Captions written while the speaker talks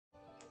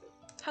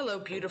Hello,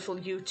 beautiful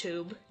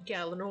YouTube.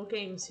 Galenol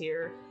Games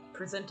here,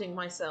 presenting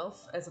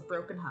myself as a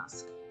broken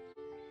husk.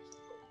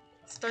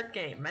 Start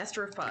game,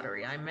 Master of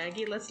Pottery. I'm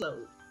Maggie, let's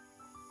load.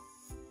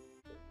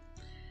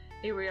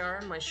 Here we are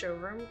in my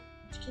showroom.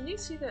 Can you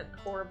see that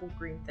horrible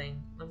green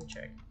thing? Let me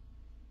check.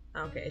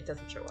 Okay, it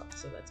doesn't show up,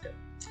 so that's good.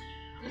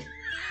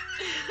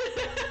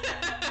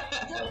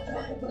 Don't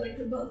talk about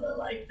your mother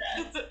like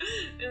that.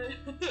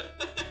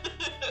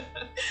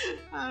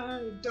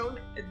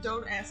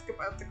 Don't ask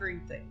about the green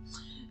thing.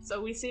 So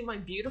we see my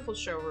beautiful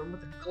showroom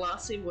with a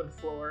glossy wood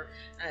floor,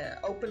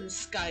 open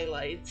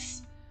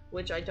skylights,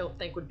 which I don't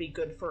think would be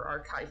good for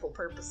archival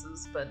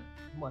purposes, but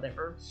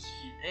whatever,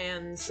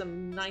 and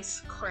some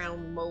nice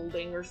crown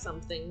molding or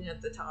something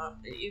at the top.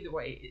 Either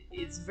way,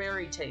 it's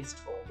very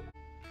tasteful.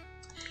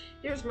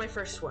 Here's my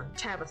first one,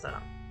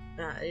 Tabitha.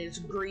 It's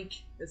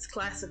Greek, it's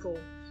classical,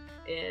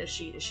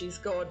 she's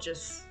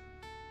gorgeous.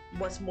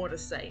 What's more to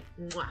say?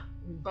 Mwah!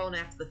 Bone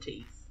after the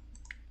teeth.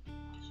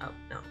 Oh,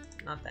 no,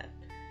 not that.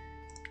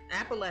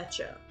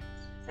 Appalachia.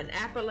 An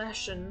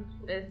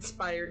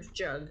Appalachian-inspired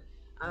jug.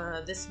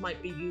 This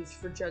might be used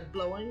for jug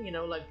blowing, you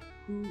know, like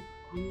who.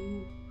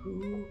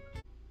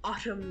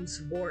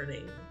 Autumn's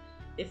warning.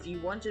 If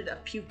you wanted a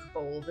puke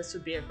bowl, this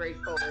would be a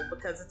great bowl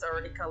because it's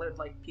already colored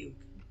like puke.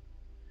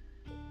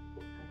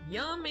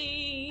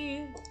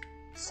 Yummy!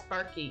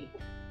 Sparky.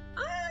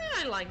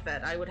 I like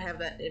that. I would have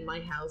that in my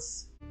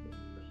house.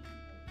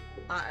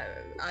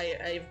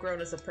 I've grown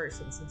as a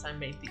person since I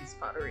made these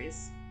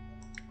potteries.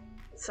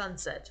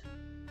 Sunset.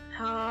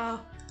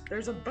 Ah,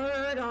 there's a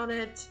bird on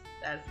it.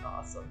 That's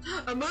awesome.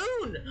 A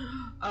moon!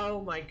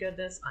 Oh my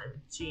goodness, I'm a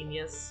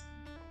genius.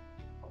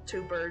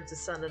 Two birds, a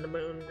sun and a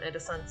moon, and a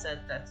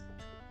sunset. That's...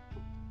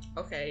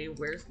 Okay,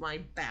 where's my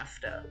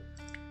BAFTA?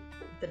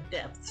 The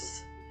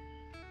depths.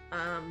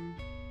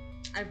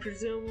 I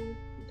presume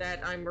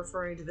that I'm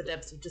referring to the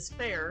depths of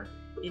despair,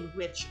 in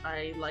which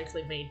I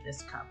likely made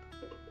this cup.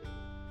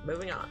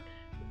 Moving on.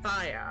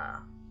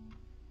 Fire.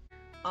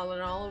 All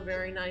in all, a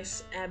very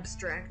nice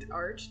abstract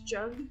art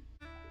jug.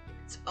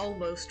 It's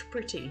almost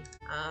pretty.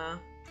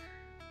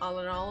 All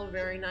in all, a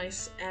very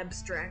nice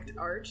abstract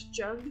art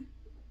jug.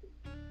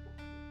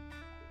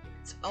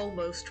 It's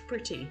almost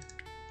pretty.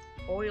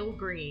 Oil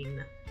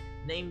green,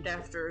 named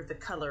after the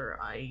color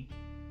I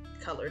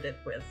colored it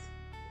with.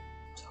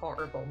 It's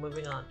horrible.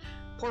 Moving on.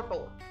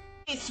 Purple.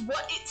 It's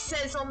what it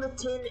says on the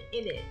tin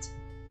in it.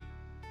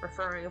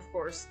 Referring, of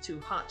course, to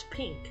hot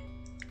pink.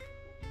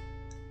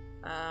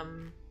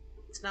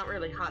 It's not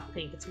really hot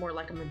pink, it's more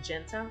like a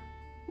magenta.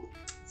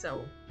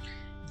 So,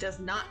 it does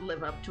not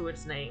live up to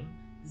its name.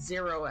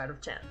 0 out of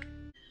 10.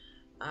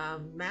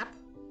 Map.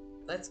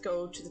 Let's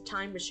go to the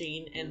time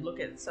machine and look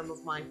at some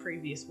of my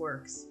previous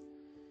works.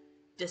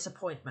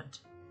 Disappointment.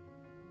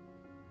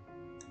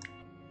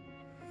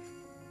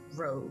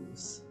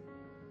 Rose.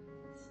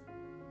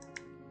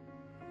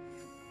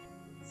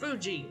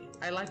 Fuji.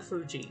 I like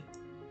Fuji.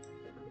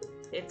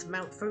 It's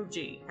Mount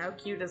Fuji. How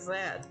cute is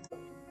that?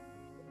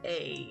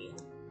 A.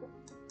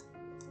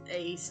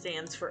 A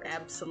stands for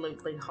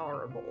absolutely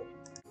horrible.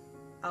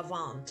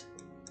 Avant.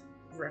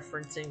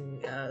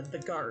 Referencing the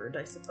guard,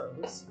 I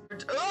suppose.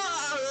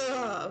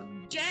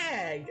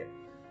 Gag!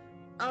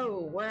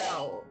 Oh,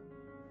 wow.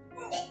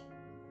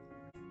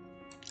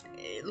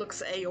 It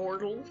looks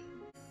aortal.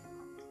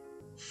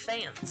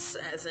 Fance,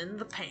 as in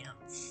the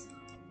pants.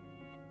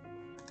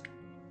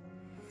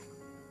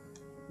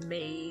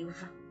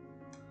 Maeve.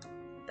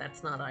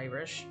 That's not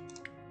Irish.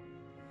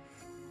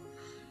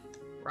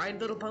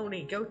 Ride little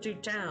pony, go to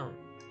town.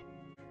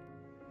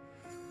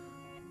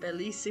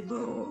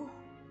 Bellissimo.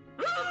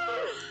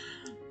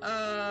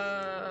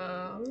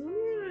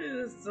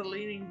 It's the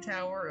leaning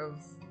tower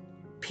of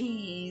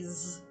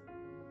peas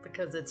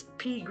because it's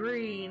pea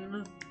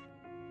green.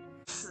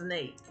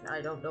 Snake.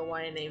 I don't know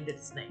why I named it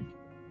Snake.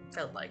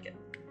 Felt like it.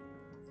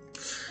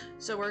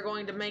 So we're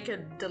going to make a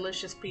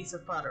delicious piece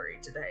of pottery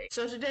today.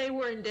 So today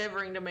we're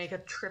endeavoring to make a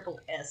triple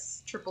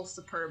S, triple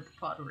superb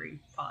pottery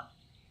pot.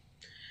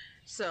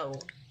 So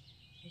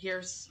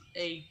here's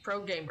a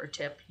pro gamer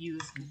tip.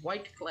 Use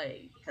white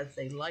clay because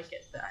they like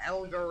it. The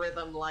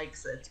algorithm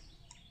likes it.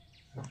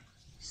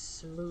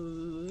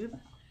 Smooth.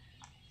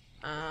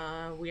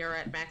 We are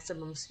at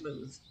maximum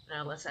smooth.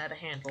 Now let's add a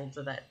handle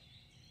to that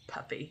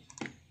puppy.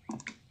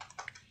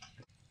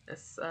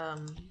 This, I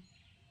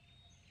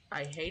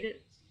hate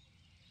it.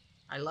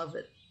 I love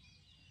it.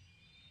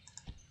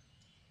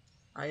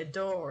 I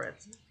adore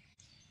it.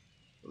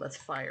 Let's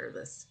fire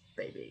this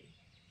baby.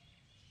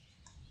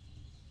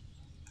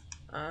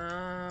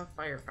 Fire.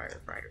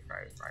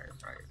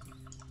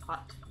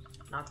 Hot.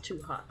 Not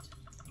too hot.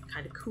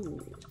 Kinda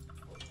cool.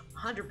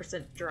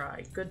 100%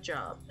 dry. Good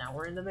job. Now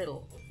we're in the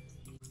middle.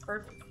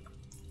 Perfect.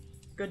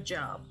 Good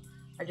job.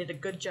 I did a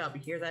good job.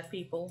 You hear that,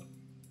 people?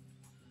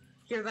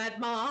 Hear that,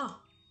 Ma?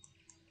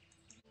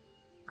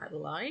 I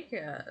like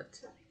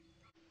it.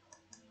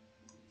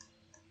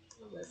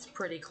 That's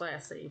pretty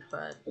classy,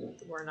 but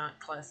we're not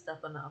classed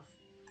up enough.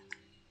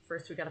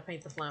 First we gotta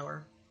paint the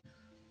flower.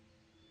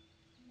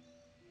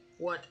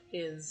 What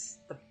is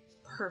the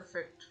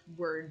perfect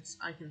words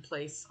I can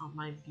place on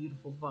my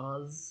beautiful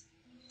vase.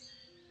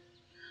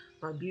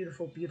 My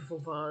beautiful, beautiful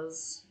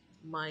vase.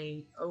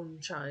 My own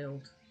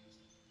child.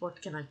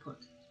 What can I put?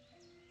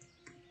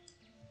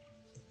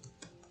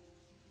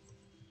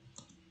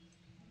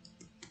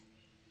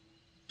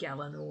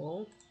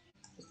 Gallinule.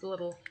 Just a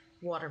little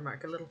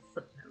watermark, a little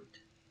footnote.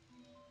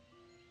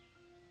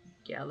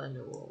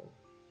 Gallinule.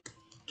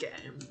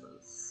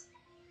 Games.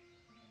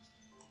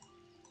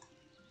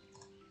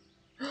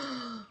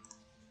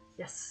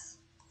 Yes.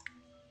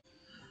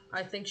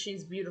 I think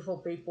she's beautiful,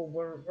 people.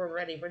 We're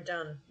ready. We're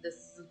done. This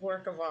is a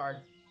work of art.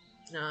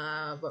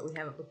 But we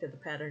haven't looked at the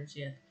patterns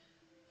yet.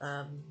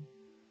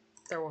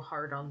 Throw a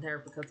heart on there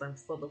because I'm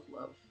full of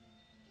love.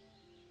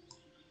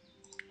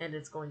 And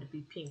it's going to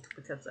be pink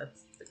because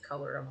that's the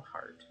color of a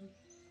heart.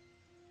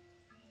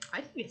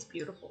 I think it's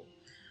beautiful.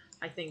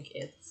 I think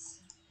it's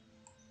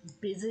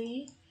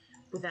busy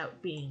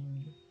without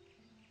being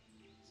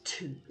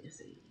too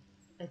busy.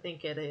 I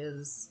think it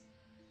is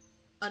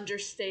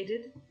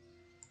understated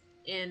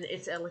in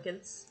its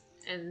elegance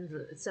and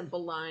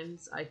simple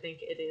lines. I think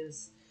it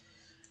is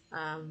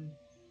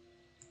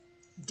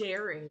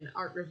daring.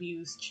 Art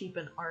reviews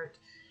cheapen art.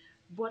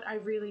 What I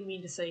really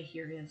mean to say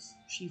here is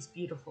she's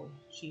beautiful,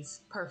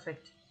 she's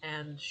perfect,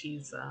 and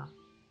she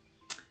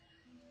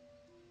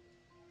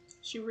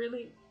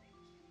really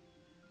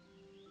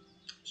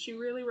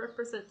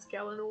represents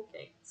Gallinule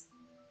Games.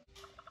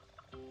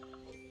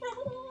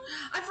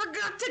 I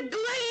forgot to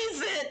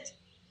glaze it!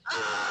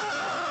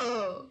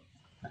 Oh!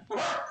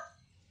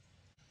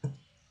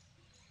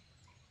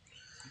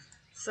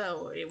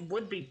 So it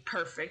would be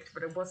perfect,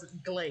 but it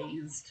wasn't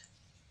glazed.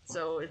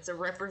 So it's a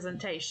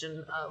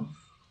representation of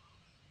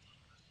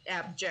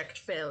abject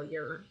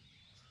failure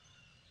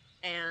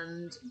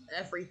and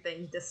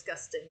everything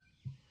disgusting.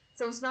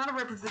 So it's not a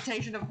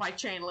representation of my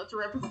channel, it's a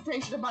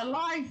representation of my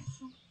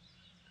life.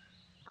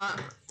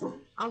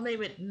 I'll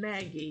name it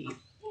Maggie.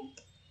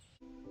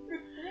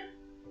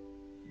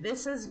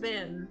 This has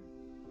been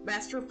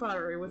Master of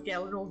Pottery with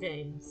Gallinule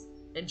Games.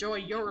 Enjoy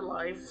your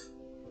life.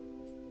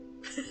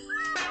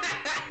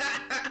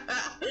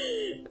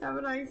 Have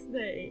a nice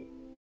day.